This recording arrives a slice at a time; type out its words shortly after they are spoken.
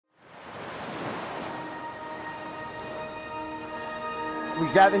We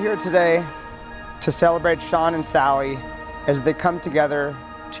gather here today to celebrate Sean and Sally as they come together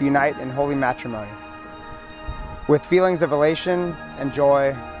to unite in holy matrimony. With feelings of elation and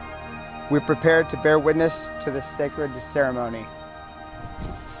joy, we're prepared to bear witness to this sacred ceremony.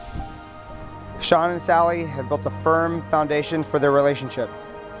 Sean and Sally have built a firm foundation for their relationship,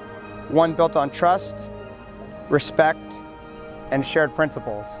 one built on trust, respect, and shared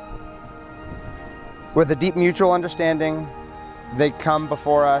principles. With a deep mutual understanding, they come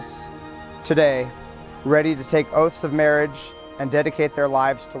before us today, ready to take oaths of marriage and dedicate their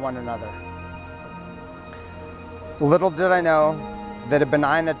lives to one another. Little did I know that a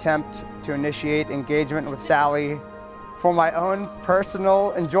benign attempt to initiate engagement with Sally for my own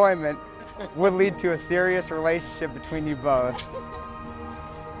personal enjoyment would lead to a serious relationship between you both.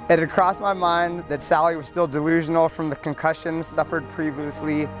 It had crossed my mind that Sally was still delusional from the concussion suffered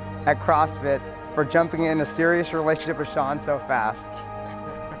previously at CrossFit for jumping in a serious relationship with Sean so fast.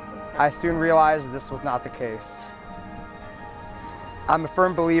 I soon realized this was not the case. I'm a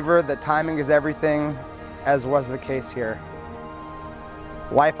firm believer that timing is everything, as was the case here.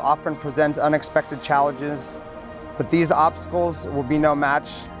 Life often presents unexpected challenges, but these obstacles will be no match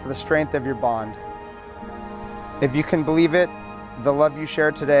for the strength of your bond. If you can believe it, the love you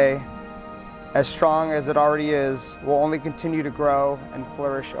share today, as strong as it already is, will only continue to grow and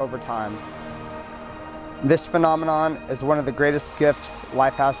flourish over time. This phenomenon is one of the greatest gifts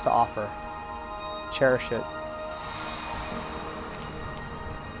life has to offer. Cherish it.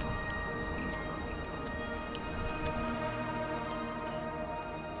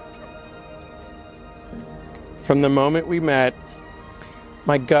 From the moment we met,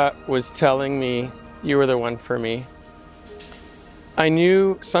 my gut was telling me you were the one for me. I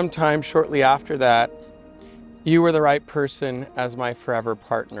knew sometime shortly after that, you were the right person as my forever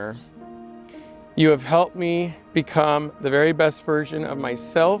partner. You have helped me become the very best version of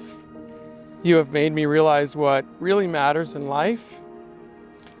myself. You have made me realize what really matters in life.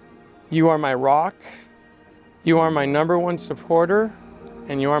 You are my rock. You are my #1 supporter,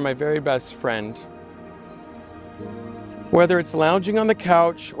 and you are my very best friend. Whether it's lounging on the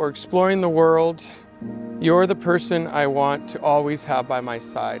couch or exploring the world, you're the person I want to always have by my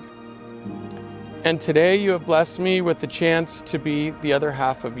side. And today you have blessed me with the chance to be the other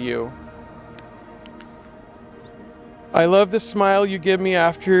half of you. I love the smile you give me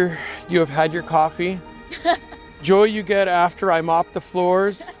after you have had your coffee, joy you get after I mop the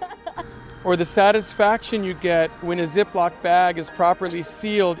floors, or the satisfaction you get when a Ziploc bag is properly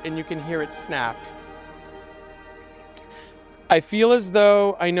sealed and you can hear it snap. I feel as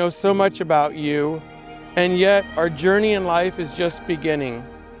though I know so much about you, and yet our journey in life is just beginning.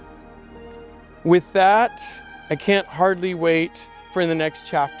 With that, I can't hardly wait for the next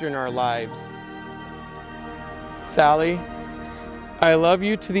chapter in our lives. Sally, I love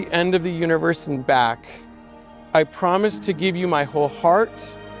you to the end of the universe and back. I promise to give you my whole heart,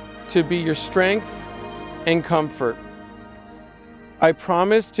 to be your strength and comfort. I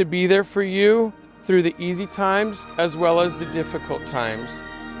promise to be there for you through the easy times as well as the difficult times.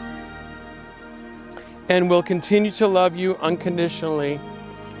 And we'll continue to love you unconditionally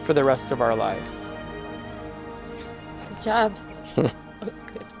for the rest of our lives. Good job. That was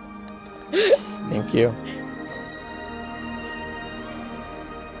good. Thank you.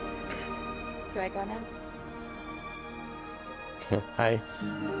 Do I go now? Hi.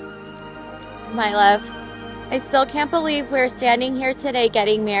 My love, I still can't believe we're standing here today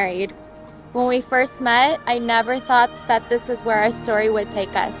getting married. When we first met, I never thought that this is where our story would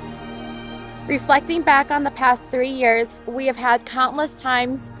take us. Reflecting back on the past 3 years, we have had countless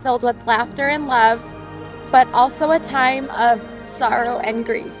times filled with laughter and love, but also a time of sorrow and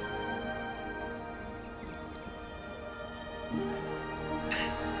grief.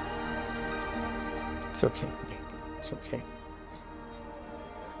 It's okay. It's okay.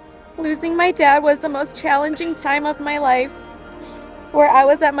 Losing my dad was the most challenging time of my life, where I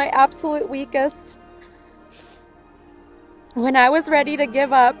was at my absolute weakest. When I was ready to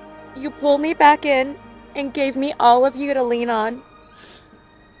give up, you pulled me back in and gave me all of you to lean on.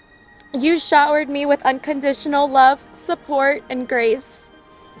 You showered me with unconditional love, support, and grace.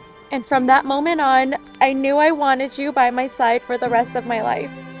 And from that moment on, I knew I wanted you by my side for the rest of my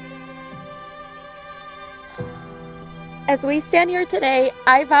life. As we stand here today,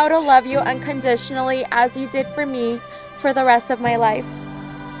 I vow to love you unconditionally as you did for me for the rest of my life.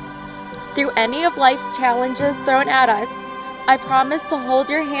 Through any of life's challenges thrown at us, I promise to hold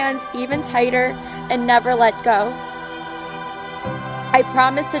your hand even tighter and never let go. I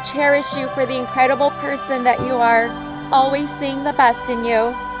promise to cherish you for the incredible person that you are, always seeing the best in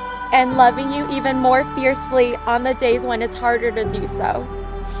you. and loving you even more fiercely on the days when it's harder to do so.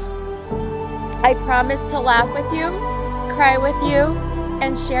 I promise to laugh with you, cry with you,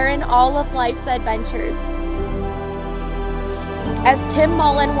 and share in all of life's adventures. As Tim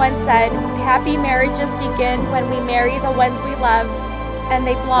Mullen once said, happy marriages begin when we marry the ones we love, and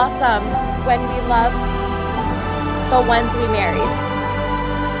they blossom when we love the ones we married.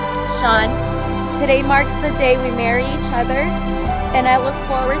 Sean, today marks the day we marry each other, and I look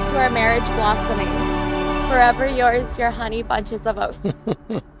forward to our marriage blossoming. Forever yours, your honey bunches of oats.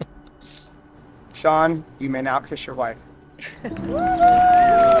 Sean, you may now kiss your wife.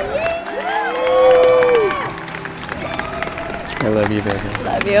 I love you, baby.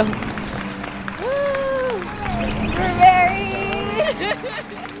 Love you. Woo! We're married!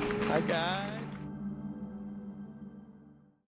 Hi, guys.